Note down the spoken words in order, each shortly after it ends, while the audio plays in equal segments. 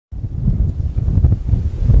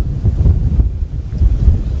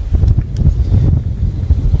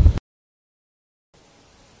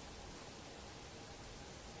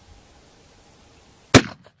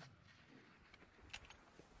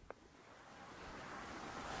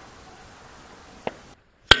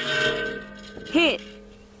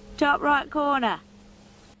top right corner.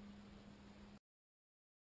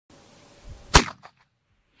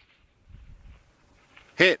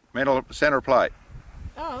 Hit, middle center plate.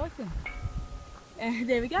 Oh, awesome.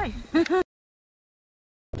 There we go.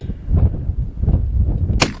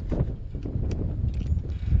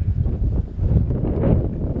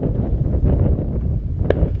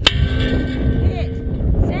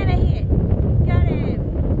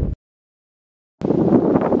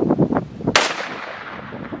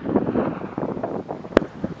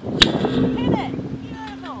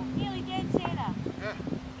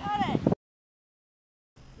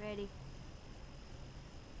 Ready.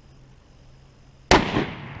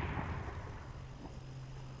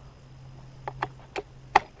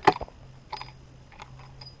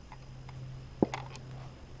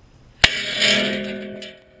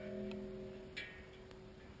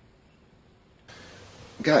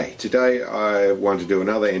 Okay, today I want to do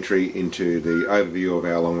another entry into the overview of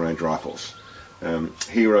our long range rifles.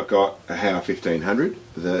 Here I've got a Howa 1500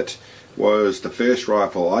 that was the first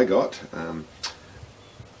rifle I got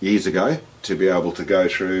years ago to be able to go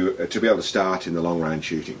through, to be able to start in the long range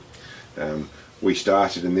shooting. We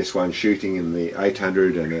started in this one shooting in the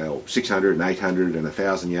 800 and 600 and 800 and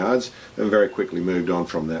 1000 yards and very quickly moved on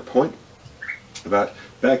from that point. But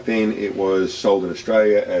back then it was sold in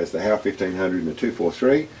Australia as the Howa 1500 and the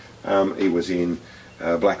 243. It was in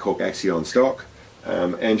Black Hawk Axion stock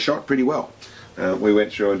and shot pretty well. We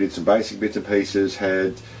went through and did some basic bits and pieces,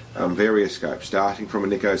 had various scopes, starting from a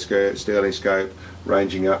Nikko Sterling scope,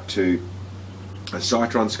 ranging up to a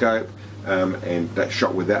Citron scope, and that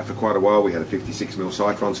shot with that for quite a while. We had a 56mm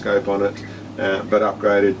Citron scope on it, but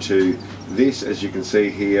upgraded to this, as you can see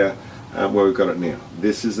here, where we've got it now.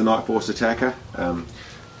 This is the Night Force ATACR,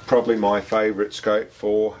 probably my favourite scope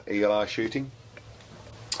for ELR shooting,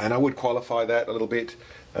 and I would qualify that a little bit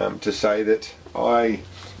to say that I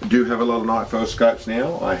do have a lot of Night Force scopes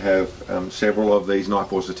now. I have several of these Night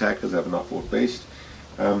Force ATACRs. I have a Night Force Beast.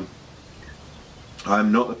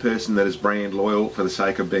 I'm not the person that is brand loyal for the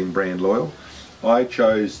sake of being brand loyal. I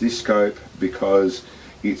chose this scope because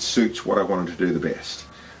it suits what I wanted to do the best.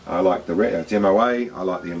 I like the it's MOA, I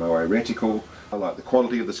like the MOA reticle, I like the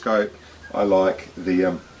quality of the scope, I like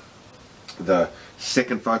the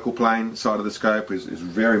second focal plane side of the scope is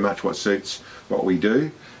very much what suits what we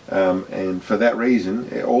do, and for that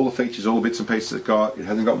reason, all the features, all the bits and pieces it's got, it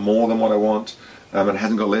hasn't got more than what I want, and it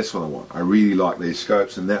hasn't got less than what I want. I really like these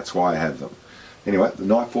scopes, and that's why I have them. Anyway, the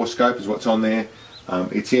Night Force scope is what's on there.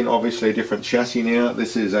 It's in obviously a different chassis now.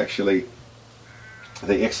 This is actually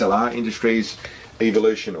the XLR Industries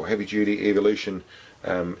Evolution or Heavy Duty Evolution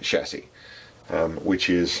chassis, which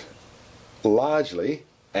is largely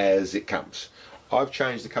as it comes. I've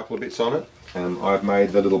changed a couple of bits on it. I've made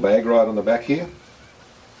the little bag ride on the back here.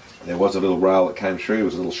 There was a little rail that came through. It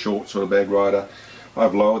was a little short sort of bag rider.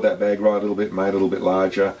 I've lowered that bag ride a little bit, made it a little bit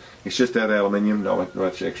larger. It's just out of aluminium, not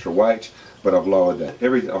much extra weight, but I've lowered that.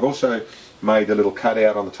 I've also made a little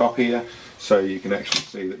cutout on the top here, so you can actually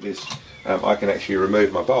see that this, I can actually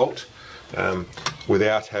remove my bolt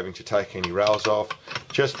without having to take any rails off,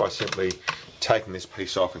 just by simply taking this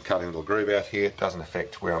piece off and cutting a little groove out here. It doesn't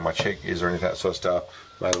affect where my cheek is or any of that sort of stuff.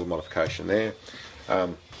 Made a little modification there.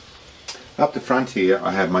 Up the front here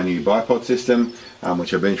I have my new bipod system,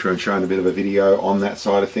 which I've been through and shown a bit of a video on that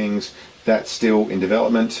side of things. That's still in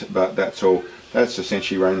development, but that's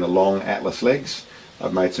essentially running the long Atlas legs.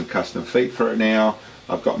 I've made some custom feet for it now.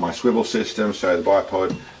 I've got my swivel system, so the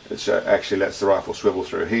bipod actually lets the rifle swivel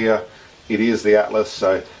through here. It is the Atlas,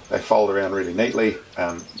 so they fold around really neatly.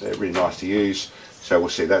 They're really nice to use. So we'll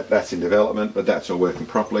see that's in development, but that's all working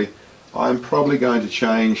properly. I'm probably going to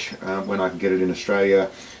change when I can get it in Australia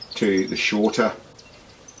to the shorter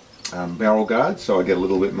barrel guard, so I get a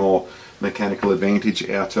little bit more mechanical advantage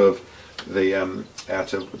out of the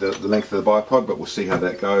length of the bipod, but we'll see how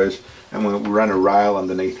that goes. And we'll run a rail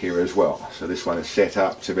underneath here as well. So this one is set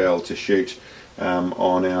up to be able to shoot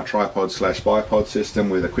on our tripod / bipod system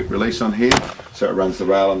with a quick release on here, so it runs the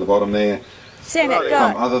rail on the bottom there.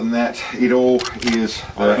 Other than that, it all is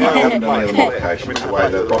I haven't done any other modifications. The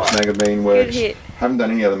way the box magazine works, haven't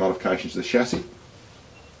done any other modifications to the chassis.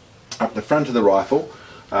 Up the front of the rifle,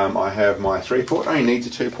 I have my 3-port. Only needs a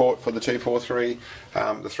 2-port for the 243. The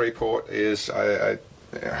 3-port is I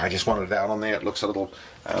just wanted it out on there. It looks a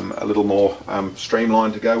little more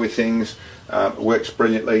streamlined to go with things. Works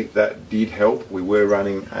brilliantly. That did help. We were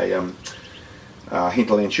running a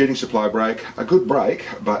hinterland shooting supply brake, a good brake,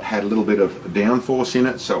 but had a little bit of downforce in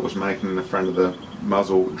it, so it was making the front of the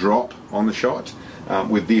muzzle drop on the shot.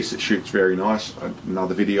 With this, it shoots very nice.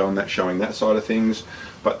 Another video on that showing that side of things.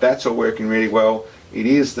 But that's all working really well. It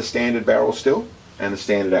is the standard barrel still, and the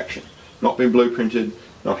standard action. Not been blueprinted,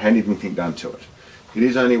 not had anything done to it. It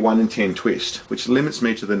is only 1 in 10 twist, which limits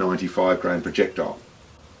me to the 95 grain projectile.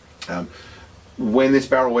 When this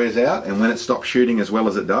barrel wears out and when it stops shooting as well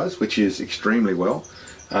as it does, which is extremely well,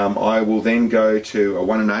 I will then go to a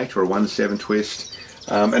 1 in 8 or a 1 in 7 twist,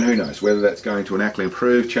 and who knows whether that's going to an ATACR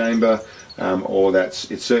improved chamber, or it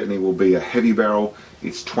certainly will be a heavy barrel.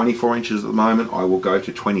 It's 24 inches at the moment. I will go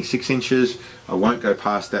to 26 inches. I won't go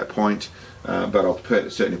past that point, but I'll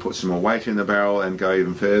certainly put some more weight in the barrel and go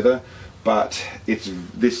even further. But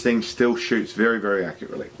this thing still shoots very, very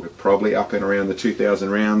accurately. We're probably up and around the 2,000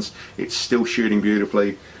 rounds. It's still shooting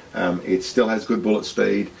beautifully. It still has good bullet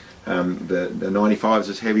speed. The 95 is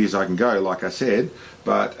as heavy as I can go, like I said,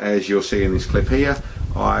 but as you'll see in this clip here,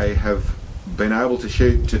 I have been able to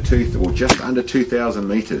shoot to just under 2,000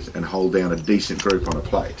 metres and hold down a decent group on a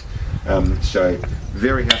plate. So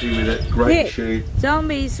very happy with it. Great shoot.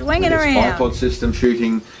 Zombies swinging around. Bipod system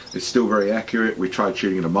shooting is still very accurate. We tried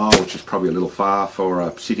shooting at a mile, which is probably a little far for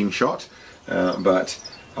a sitting shot, but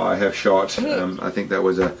I have shot, I think that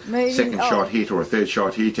was a second shot hit or a third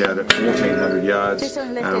shot hit out at 1,400 yards,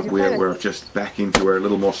 where we're just back into a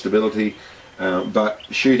little more stability, but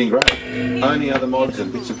shooting great. Only other mods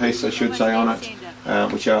and bits and pieces I should say on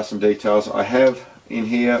it, which are some details. I have in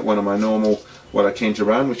here one of my normal, what I tend to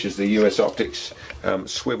run, which is the US Optics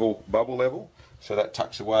swivel bubble level. So that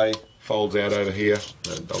tucks away, folds out over here,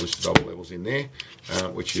 obviously bubble levels in there,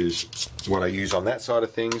 which is what I use on that side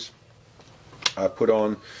of things. I put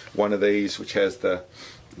on one of these which has the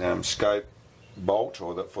scope bolt,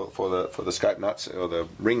 or for the scope nuts or the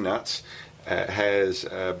ring nuts, has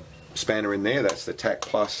a spanner in there. That's the TAC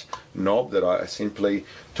Plus knob that I simply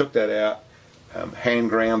took that out, hand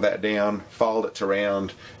ground that down, fold it to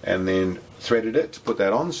round, and then threaded it to put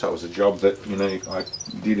that on. So it was a job that I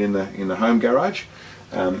did in the home garage.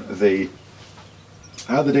 The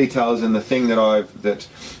other details and the thing that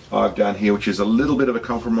I've done here, which is a little bit of a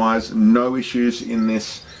compromise, no issues in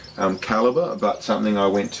this caliber, but something I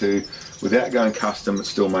went to without going custom that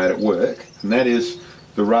still made it work, and that is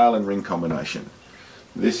the rail and ring combination.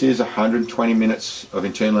 This is 120 minutes of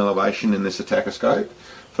internal elevation in this ATACR scope.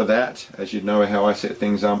 For that, as you know how I set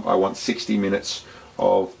things up, I want 60 minutes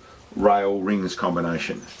of rail rings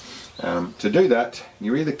combination. To do that,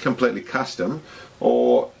 you're either completely custom,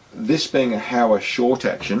 or this being a Howa short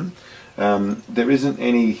action, there isn't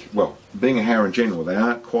any, well, being a Howa in general, they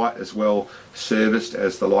aren't quite as well serviced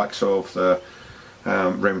as the likes of the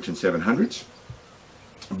Remington 700s.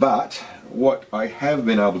 But what I have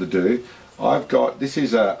been able to do, I've got, this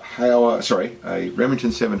is a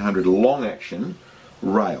Remington 700 long action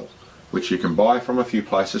rail, which you can buy from a few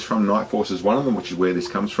places. From Night Force is one of them, which is where this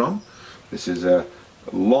comes from. This is a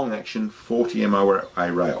long action 40 MOA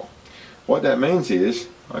rail. What that means is,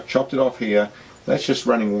 I've chopped it off here, that's just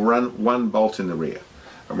running one bolt in the rear.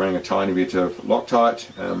 I'm running a tiny bit of Loctite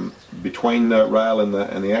between the rail and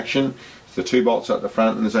the action. It's the 2 bolts at the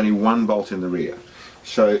front, and there's only 1 bolt in the rear.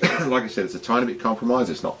 So, like I said, it's a tiny bit compromised.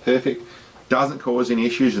 It's not perfect, doesn't cause any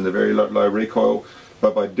issues in the very low recoil,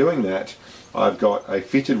 but by doing that, I've got a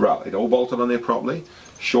fitted rail. It all bolted on there properly.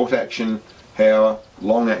 Short action Howa,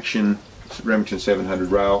 long action Remington 700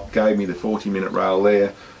 rail gave me the 40-minute rail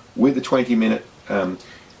there, with the 20-minute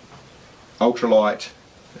ultralight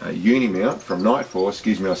uni mount from Night Force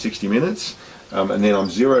gives me a 60 minutes, and then I'm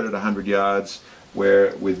zeroed at 100 yards,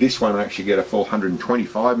 where with this one I actually get a full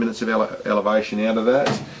 125 minutes of elevation out of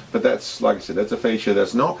that. But that's, like I said, that's a feature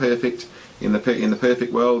that's not perfect. In the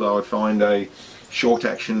perfect world, I would find a short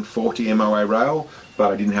action 40 MOA rail,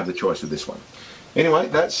 but I didn't have the choice with this one. Anyway,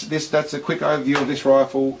 that's a quick overview of this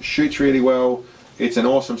rifle. Shoots really well. It's an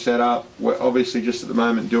awesome setup. We're obviously just at the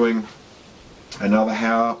moment doing another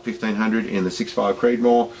Howa 1500 in the 6.5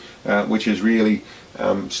 Creedmoor, which is really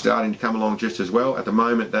starting to come along just as well. At the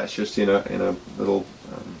moment, that's just in a little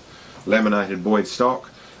laminated Boyd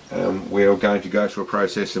stock. We're going to go through a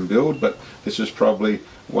process and build, but this is probably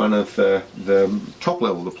one of the top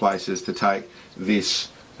level of places to take this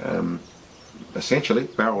essentially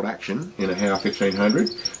barreled action in a Howa 1500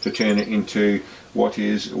 to turn it into what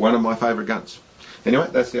is one of my favourite guns. Anyway,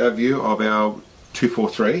 that's the overview of our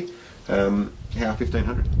 243 Howa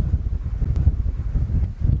 1500.